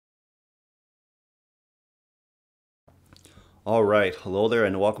Alright, hello there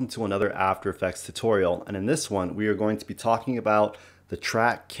and welcome to another After Effects tutorial, and in this one we are going to be talking about the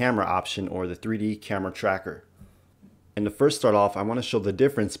track camera option or the 3D camera tracker. And to first start off, I want to show the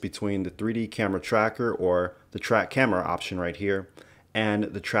difference between the 3D camera tracker or the track camera option right here and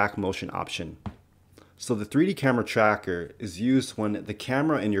the track motion option. So the 3D camera tracker is used when the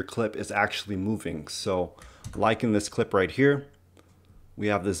camera in your clip is actually moving. So like in this clip right here, we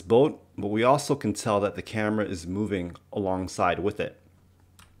have this boat, but we also can tell that the camera is moving alongside with it.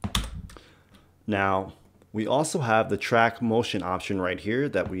 Now, we also have the track motion option right here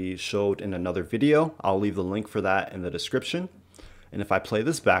that we showed in another video. I'll leave the link for that in the description. And if I play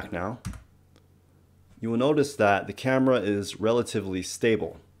this back now, you will notice that the camera is relatively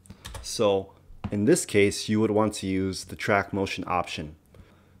stable. So in this case, you would want to use the track motion option.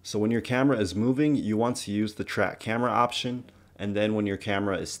 So when your camera is moving, you want to use the track camera option. And then when your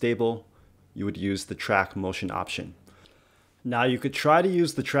camera is stable, you would use the track motion option. Now you could try to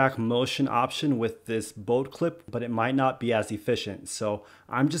use the track motion option with this boat clip, but it might not be as efficient. So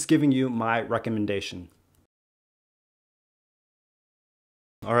I'm just giving you my recommendation.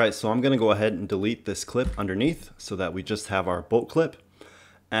 Alright, so I'm going to go ahead and delete this clip underneath so that we just have our boat clip.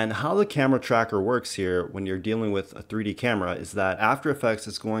 And how the camera tracker works here when you're dealing with a 3D camera is that After Effects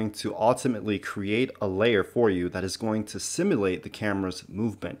is going to ultimately create a layer for you that is going to simulate the camera's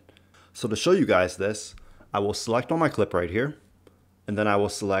movement. So to show you guys this, I will select on my clip right here, and then I will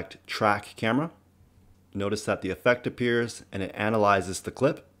select Track Camera. Notice that the effect appears and it analyzes the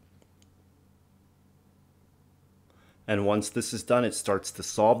clip. And once this is done, it starts to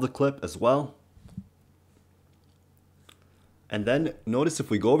solve the clip as well. And then notice if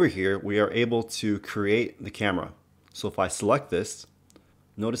we go over here, we are able to create the camera. So if I select this,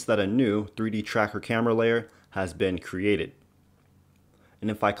 notice that a new 3D tracker camera layer has been created. And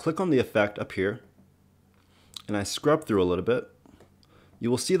if I click on the effect up here, and I scrub through a little bit, you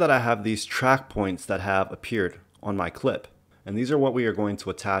will see that I have these track points that have appeared on my clip. And these are what we are going to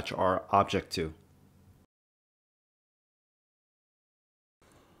attach our object to.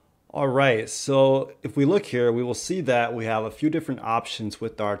 Alright, so if we look here, we will see that we have a few different options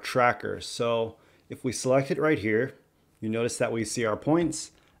with our tracker. So if we select it right here, you notice that we see our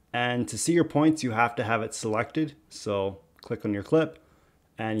points. And to see your points, you have to have it selected. So click on your clip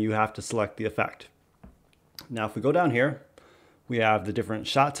and you have to select the effect. Now if we go down here, we have the different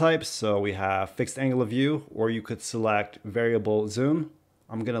shot types. So we have fixed angle of view, or you could select variable zoom.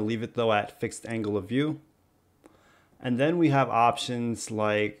 I'm going to leave it though at fixed angle of view. And then we have options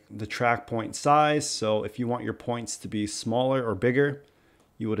like the track point size. So if you want your points to be smaller or bigger,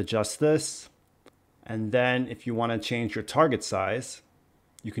 you would adjust this. And then if you want to change your target size,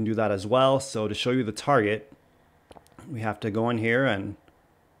 you can do that as well. So to show you the target, we have to go in here and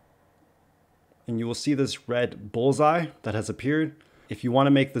you will see this red bullseye that has appeared. If you want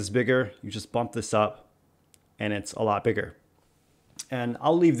to make this bigger, you just bump this up and it's a lot bigger. And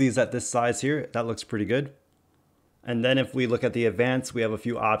I'll leave these at this size here. That looks pretty good. And then if we look at the advanced, we have a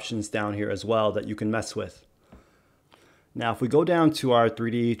few options down here as well that you can mess with. Now, if we go down to our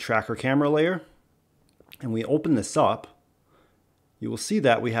 3D tracker camera layer and we open this up, you will see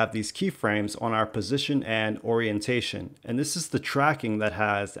that we have these keyframes on our position and orientation. And this is the tracking that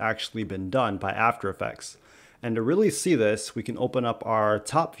has actually been done by After Effects. And to really see this, we can open up our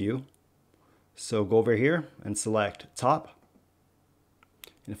top view. So go over here and select top.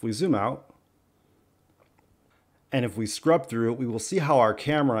 And if we zoom out, and if we scrub through, we will see how our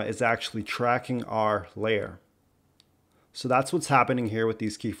camera is actually tracking our layer. So that's what's happening here with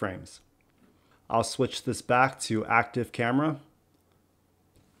these keyframes. I'll switch this back to active camera.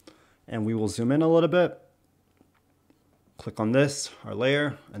 And we will zoom in a little bit. Click on this, our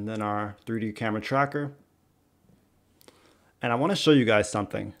layer, and then our 3D camera tracker. And I want to show you guys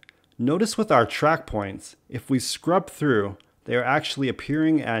something. Notice with our track points, if we scrub through, they are actually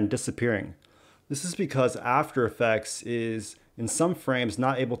appearing and disappearing. This is because After Effects is in some frames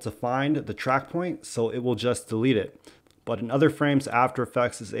not able to find the track point, so it will just delete it. But in other frames, After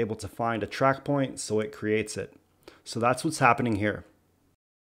Effects is able to find a track point, so it creates it. So that's what's happening here.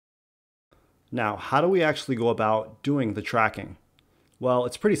 Now, how do we actually go about doing the tracking? Well,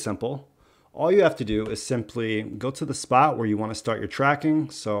 it's pretty simple. All you have to do is simply go to the spot where you want to start your tracking.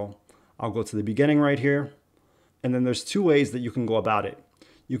 So I'll go to the beginning right here. And then there's two ways that you can go about it.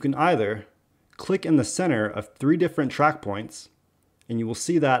 You can either click in the center of 3 different track points, and you will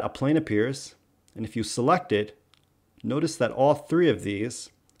see that a plane appears. And if you select it, notice that all 3 of these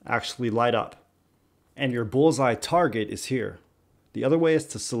actually light up. And your bullseye target is here. The other way is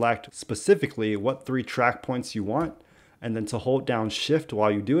to select specifically what 3 track points you want, and then to hold down Shift while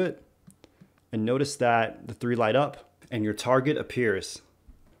you do it. And notice that the 3 light up. and your target appears.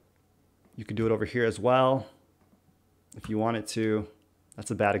 You could do it over here as well if you wanted to. That's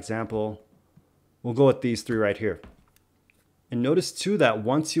a bad example. We'll go with these three right here. And notice too that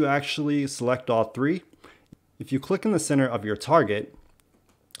once you actually select all three, if you click in the center of your target,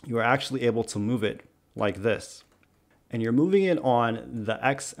 you are actually able to move it like this. And you're moving it on the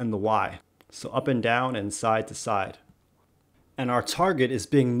X and the Y. So up and down and side to side. And our target is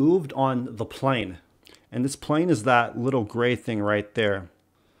being moved on the plane. And this plane is that little gray thing right there.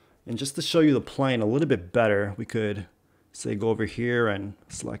 And just to show you the plane a little bit better, we could say go over here and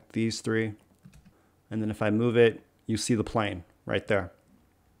select these three. And then if I move it, you see the plane right there.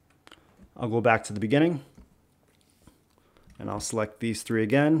 I'll go back to the beginning and I'll select these three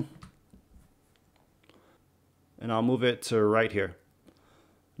again. And I'll move it to right here.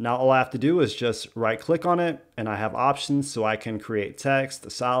 Now all I have to do is just right click on it, and I have options so I can create text,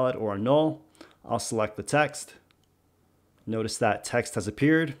 a solid, or a null. I'll select the text. Notice that text has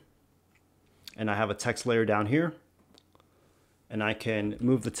appeared, and I have a text layer down here. And I can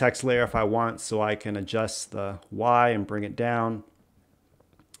move the text layer if I want, so I can adjust the Y and bring it down.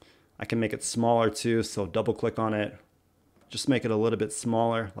 I can make it smaller too, so double click on it. Just make it a little bit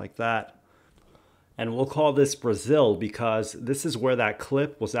smaller like that. And we'll call this Brazil because this is where that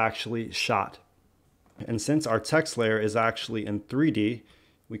clip was actually shot. And since our text layer is actually in 3D,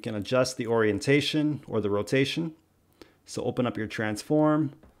 we can adjust the orientation or the rotation. So open up your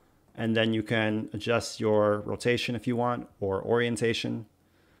transform, and then you can adjust your rotation if you want, or orientation.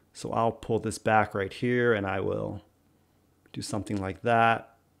 So I'll pull this back right here and I will do something like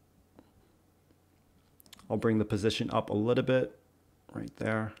that. I'll bring the position up a little bit right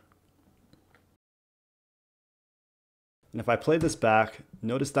there. And if I play this back,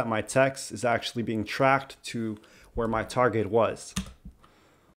 notice that my text is actually being tracked to where my target was.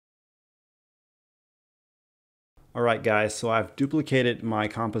 Alright guys, so I've duplicated my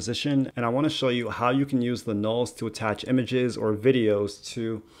composition and I want to show you how you can use the nulls to attach images or videos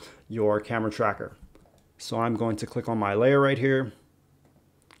to your camera tracker. So I'm going to click on my layer right here,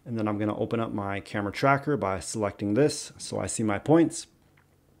 and then I'm going to open up my camera tracker by selecting this so I see my points.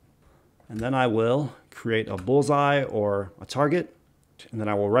 And then I will create a bullseye or a target, and then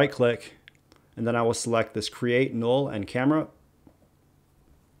I will right click, and then I will select this create null and camera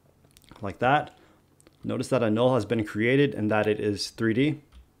like that. Notice that a null has been created and that it is 3D.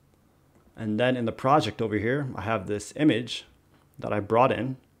 And then in the project over here, I have this image that I brought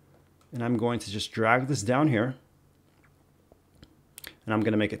in, and I'm going to just drag this down here, and I'm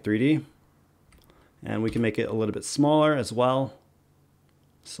going to make it 3D, and we can make it a little bit smaller as well.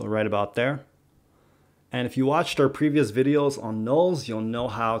 So right about there. And if you watched our previous videos on nulls, you'll know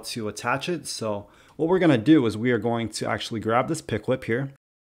how to attach it. So what we're going to do is we are going to actually grab this pick whip here.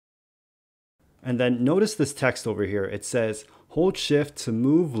 And then notice this text over here. It says hold shift to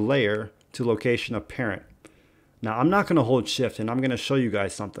move layer to location of parent. Now I'm not going to hold shift, and I'm going to show you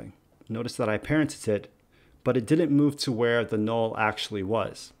guys something. Notice that I parented it, but it didn't move to where the null actually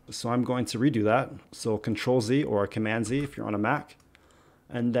was. So I'm going to redo that. So Control Z or Command Z if you're on a Mac.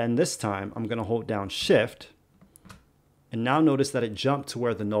 And then this time I'm going to hold down shift, and now notice that it jumped to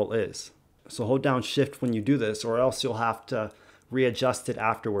where the null is. So hold down shift when you do this, or else you'll have to readjust it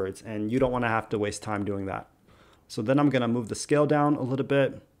afterwards, and you don't want to have to waste time doing that. So then I'm going to move the scale down a little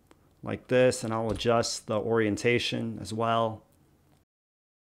bit like this, and I'll adjust the orientation as well.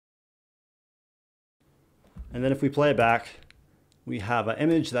 And then if we play it back, we have an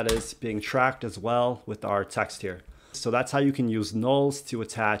image that is being tracked as well with our text here. So that's how you can use nulls to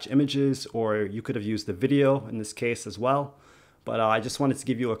attach images, or you could have used the video in this case as well. But I just wanted to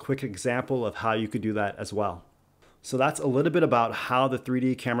give you a quick example of how you could do that as well. So that's a little bit about how the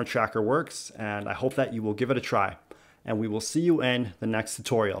 3D camera tracker works, and I hope that you will give it a try. And we will see you in the next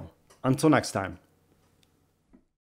tutorial. Until next time.